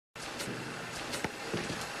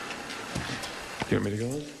You want me to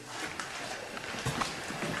go in?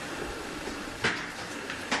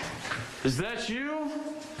 Is that you?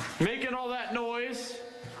 Making all that noise?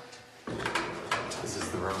 This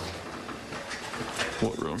is the room.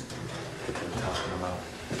 What room? That they're talking about.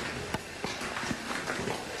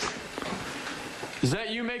 Is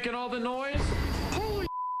that you making all the noise? Holy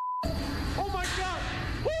oh my God!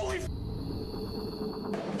 Holy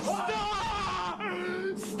Stop!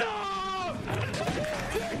 Stop!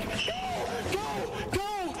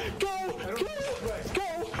 Go!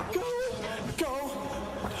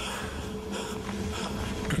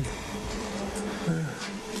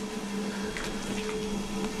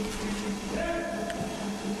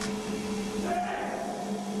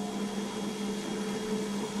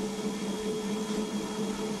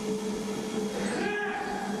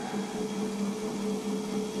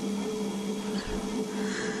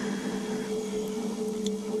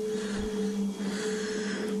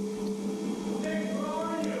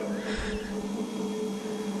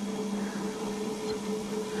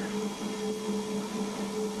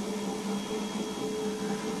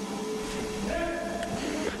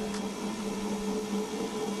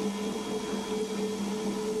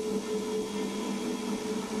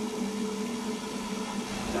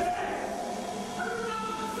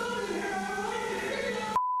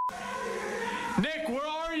 Nick, where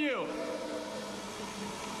are you?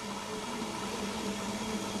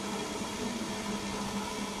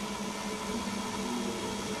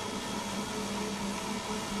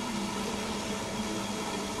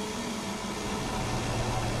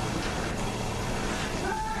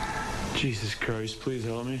 Jesus Christ, please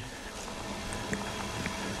help me.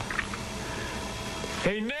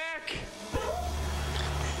 Hey, Nick!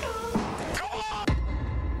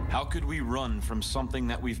 How could we run from something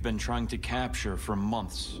that we've been trying to capture for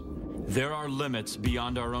months? There are limits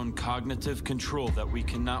beyond our own cognitive control that we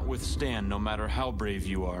cannot withstand no matter how brave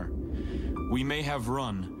you are. We may have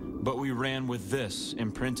run, but we ran with this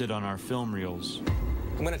imprinted on our film reels.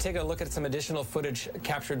 I'm going to take a look at some additional footage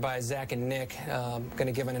captured by Zach and Nick. I'm going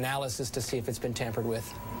to give an analysis to see if it's been tampered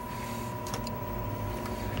with.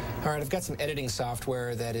 All right, I've got some editing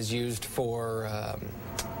software that is used for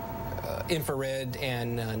infrared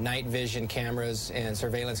and night vision cameras and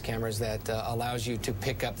surveillance cameras that allows you to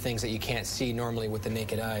pick up things that you can't see normally with the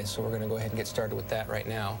naked eye. So we're going to go ahead and get started with that right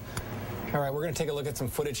now. All right, we're going to take a look at some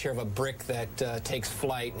footage here of a brick that takes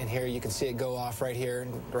flight, and here you can see it go off right here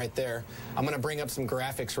and right there. I'm going to bring up some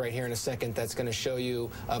graphics right here in a second that's going to show you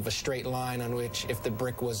of a straight line on which if the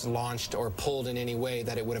brick was launched or pulled in any way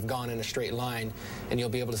that it would have gone in a straight line, and you'll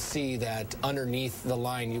be able to see that underneath the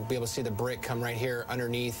line, you'll be able to see the brick come right here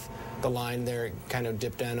underneath the line there, kind of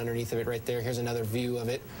dip down underneath of it right there. Here's another view of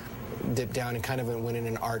it, dip down and kind of went in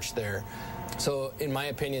an arch there. So in my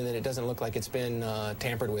opinion, that it doesn't look like it's been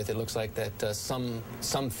tampered with. It looks like that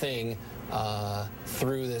something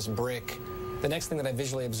threw this brick. The next thing that I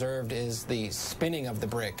visually observed is the spinning of the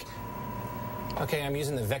brick. Okay, I'm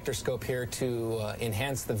using the vector scope here to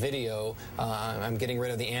enhance the video. I'm getting rid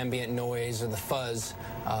of the ambient noise or the fuzz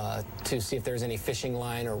to see if there's any fishing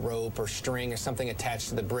line or rope or string or something attached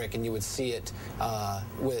to the brick, and you would see it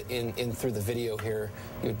in through the video here.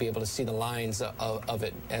 You would be able to see the lines of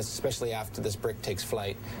it, especially after this brick takes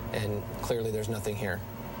flight, and clearly there's nothing here.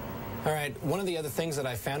 All right, one of the other things that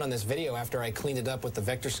I found on this video after I cleaned it up with the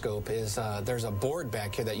vector scope is there's a board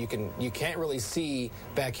back here that you can't really see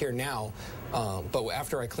back here now, but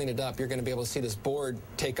after I clean it up, you're going to be able to see this board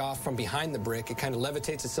take off from behind the brick. It kind of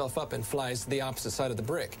levitates itself up and flies to the opposite side of the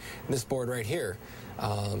brick. And this board right here,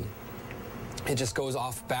 it just goes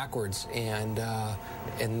off backwards, and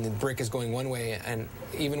the brick is going one way. And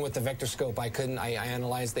even with the vector scope, I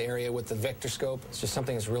analyzed the area with the vector scope. It's just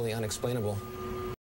something that's really unexplainable.